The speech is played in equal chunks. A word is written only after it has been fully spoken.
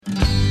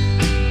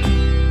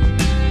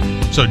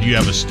So do you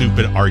have a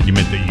stupid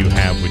argument that you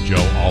have with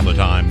Joe all the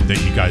time that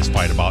you guys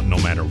fight about no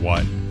matter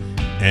what?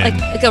 And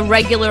like a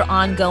regular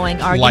ongoing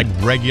argument?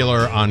 Like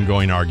regular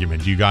ongoing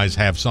argument. Do you guys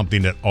have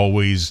something that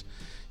always,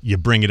 you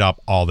bring it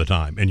up all the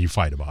time and you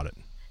fight about it?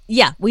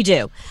 Yeah, we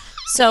do.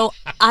 So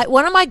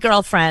one of my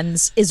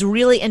girlfriends is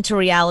really into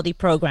reality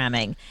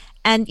programming.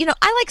 And, you know,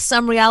 I like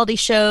some reality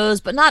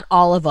shows, but not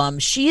all of them.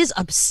 She is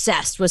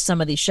obsessed with some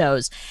of these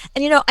shows.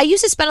 And, you know, I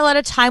used to spend a lot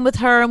of time with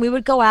her, and we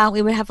would go out.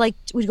 We would have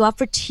we'd go out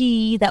for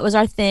tea. That was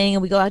our thing.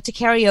 And we go out to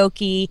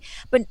karaoke.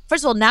 But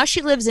first of all, now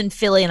she lives in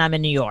Philly and I'm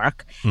in New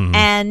York. Mm-hmm.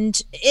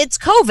 And it's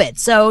COVID,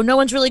 so no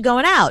one's really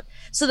going out.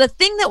 So the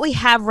thing that we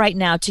have right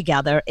now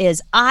together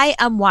is I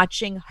am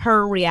watching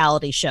her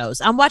reality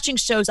shows. I'm watching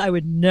shows I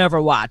would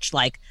never watch,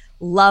 like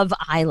Love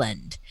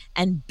Island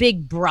and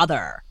Big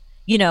Brother.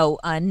 You know,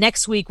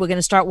 next week we're going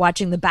to start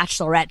watching The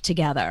Bachelorette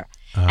together.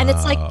 And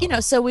it's like, you know,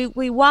 so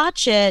we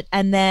watch it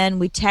and then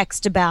we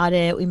text about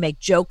it. We make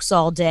jokes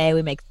all day.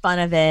 We make fun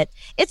of it.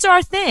 It's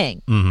our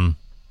thing. Mm-hmm.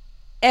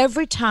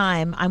 Every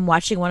time I'm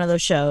watching one of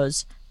those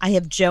shows, I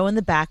have Joe in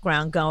the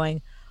background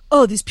going,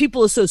 oh, these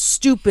people are so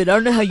stupid. I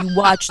don't know how you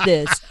watch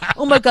this.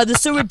 Oh, my God, they're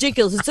so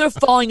ridiculous. Instead of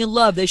falling in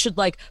love, they should,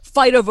 like,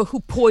 fight over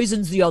who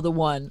poisons the other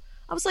one.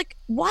 I was like,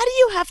 why do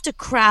you have to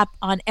crap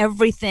on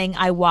everything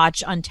I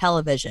watch on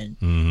television?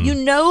 Mm-hmm. You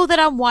know that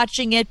I'm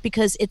watching it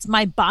because it's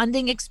my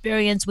bonding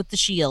experience with the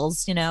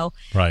Shields, you know?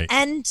 Right.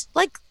 And,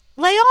 like,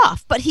 lay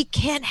off. But he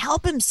can't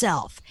help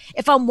himself.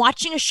 If I'm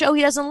watching a show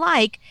he doesn't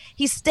like,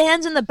 he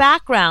stands in the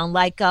background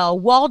like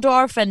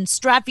Waldorf and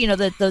Straff, you know,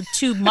 the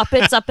two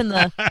Muppets up in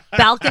the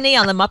balcony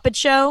on the Muppet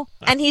Show.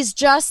 And he's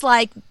just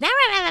like,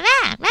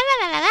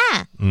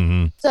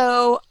 mm-hmm.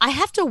 So I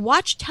have to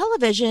watch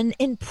television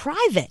in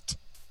private.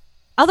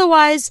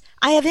 Otherwise,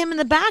 I have him in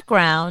the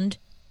background,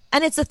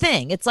 and it's a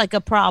thing. It's like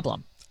a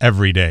problem.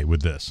 Every day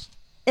with this.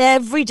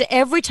 Every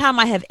time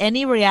I have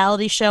any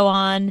reality show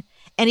on,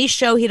 any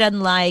show he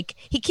doesn't like,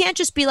 he can't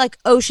just be like,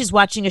 oh, she's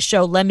watching a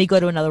show, let me go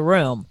to another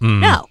room.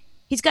 No,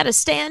 he's got to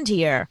stand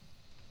here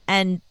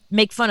and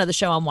make fun of the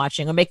show I'm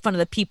watching or make fun of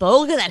the people.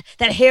 Oh, look at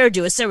that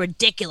hairdo. It's so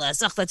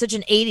ridiculous. Oh, that's such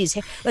an 80s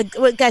hair. Like,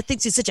 what guy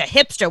thinks he's such a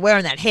hipster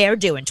wearing that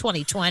hairdo in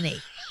 2020?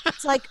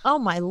 It's like, oh,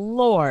 my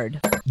Lord.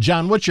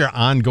 John, what's your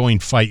ongoing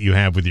fight you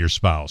have with your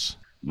spouse?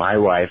 My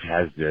wife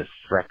has this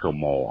freckle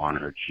mole on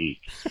her cheek,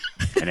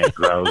 and it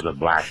grows a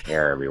black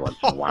hair every once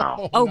in a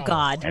while. Oh, no.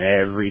 God. And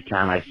every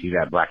time I see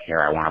that black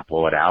hair, I want to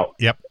pull it out.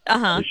 Yep.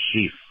 Uh-huh.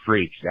 She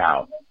freaks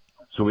out.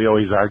 So we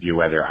always argue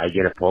whether I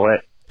get to pull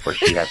it or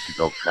she has to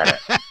go cut it.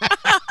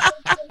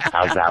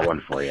 How's that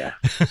one for you?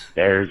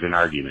 There's an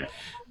argument.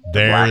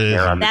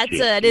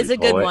 It is a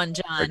good one,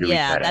 John.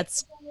 Yeah,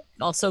 that's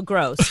also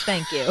gross.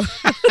 Thank you.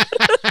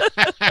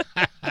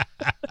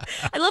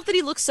 I love that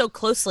he looks so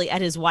closely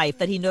at his wife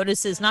that he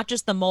notices not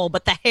just the mole,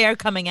 but the hair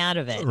coming out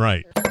of it.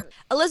 Right.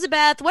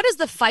 Elizabeth, what is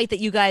the fight that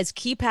you guys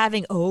keep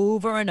having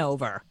over and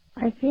over?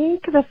 I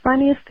think the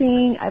funniest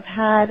thing I've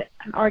had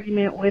an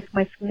argument with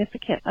my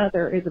significant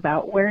other is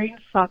about wearing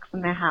socks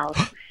in the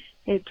house.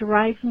 It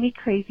drives me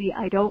crazy.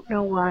 I don't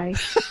know why.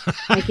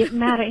 I get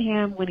mad at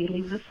him when he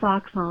leaves his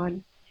socks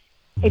on.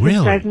 It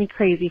just drives me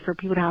crazy for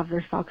people to have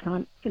their socks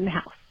on in the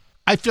house.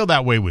 I feel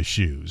that way with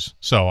shoes,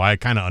 so I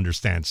kind of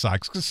understand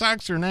socks, because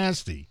socks are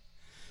nasty.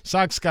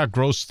 Socks got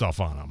gross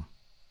stuff on them.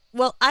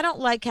 Well, I don't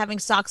like having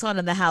socks on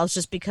in the house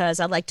just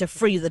because I like to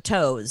free the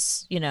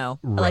toes, you know.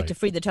 Right. I like to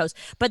free the toes.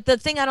 But the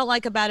thing I don't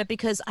like about it,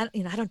 because I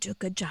don't do a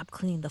good job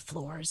cleaning the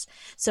floors.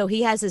 So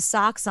he has his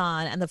socks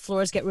on and the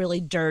floors get really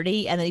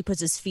dirty, and then he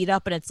puts his feet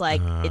up and it's like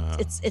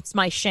it's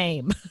my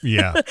shame.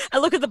 Yeah. I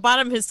look at the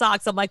bottom of his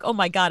socks, I'm like, "Oh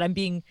my God, I'm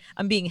being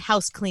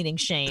house cleaning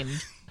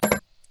shamed."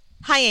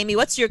 Hi, Amy.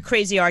 What's your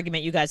crazy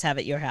argument you guys have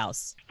at your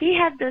house? He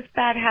had this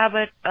bad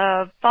habit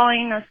of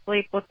falling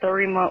asleep with the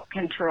remote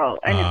control,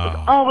 and it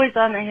was always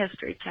on the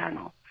History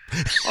Channel.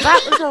 Well,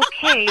 that was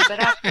okay, but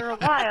after a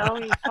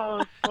while, he fell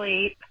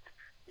asleep,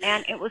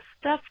 and it was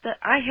stuff that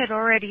I had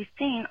already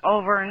seen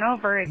over and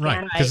over again.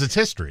 Right, because it's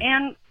history.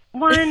 And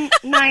one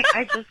night,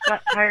 I just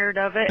got tired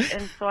of it,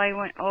 and so I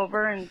went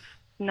over and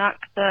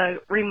snuck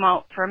the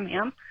remote from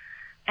him,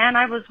 and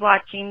I was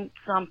watching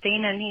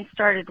something, and he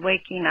started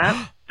waking up,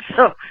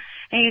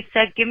 and he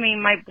said, give me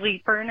my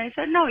bleeper. And I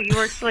said, no, you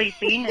were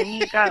sleeping. And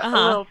he got a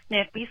little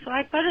snippy. So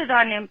I put it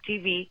on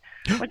MTV,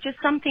 which is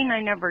something I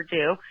never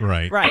do.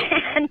 Right.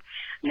 And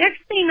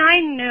next thing I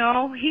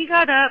knew, he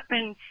got up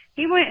and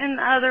he went in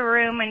the other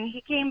room and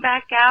he came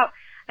back out.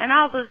 And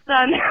all of a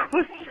sudden, there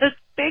was this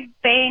big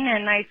bang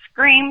and I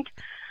screamed.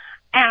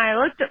 And I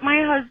looked at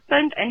my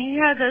husband, and he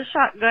had a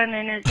shotgun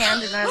in his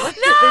hand, and I looked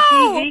at the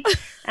TV,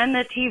 and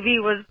the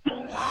TV was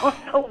blown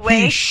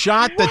away. He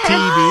shot the TV?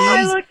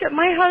 I looked at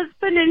my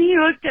husband, and he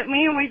looked at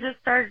me, and we just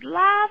started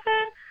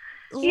laughing.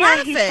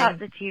 Yeah, he shot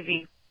the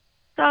TV.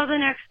 So the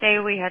next day,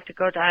 we had to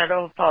go to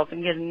Idaho Falls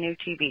and get a new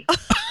TV.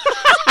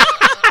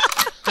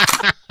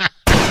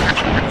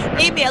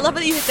 Amy, I love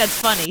that you think that's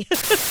funny.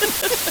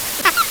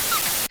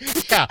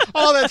 Yeah.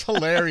 Oh, that's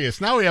hilarious.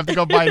 Now we have to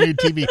go buy a new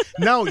TV.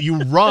 No, you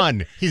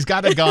run. He's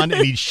got a gun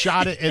and he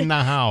shot it in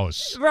the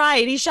house.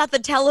 Right. He shot the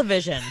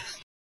television.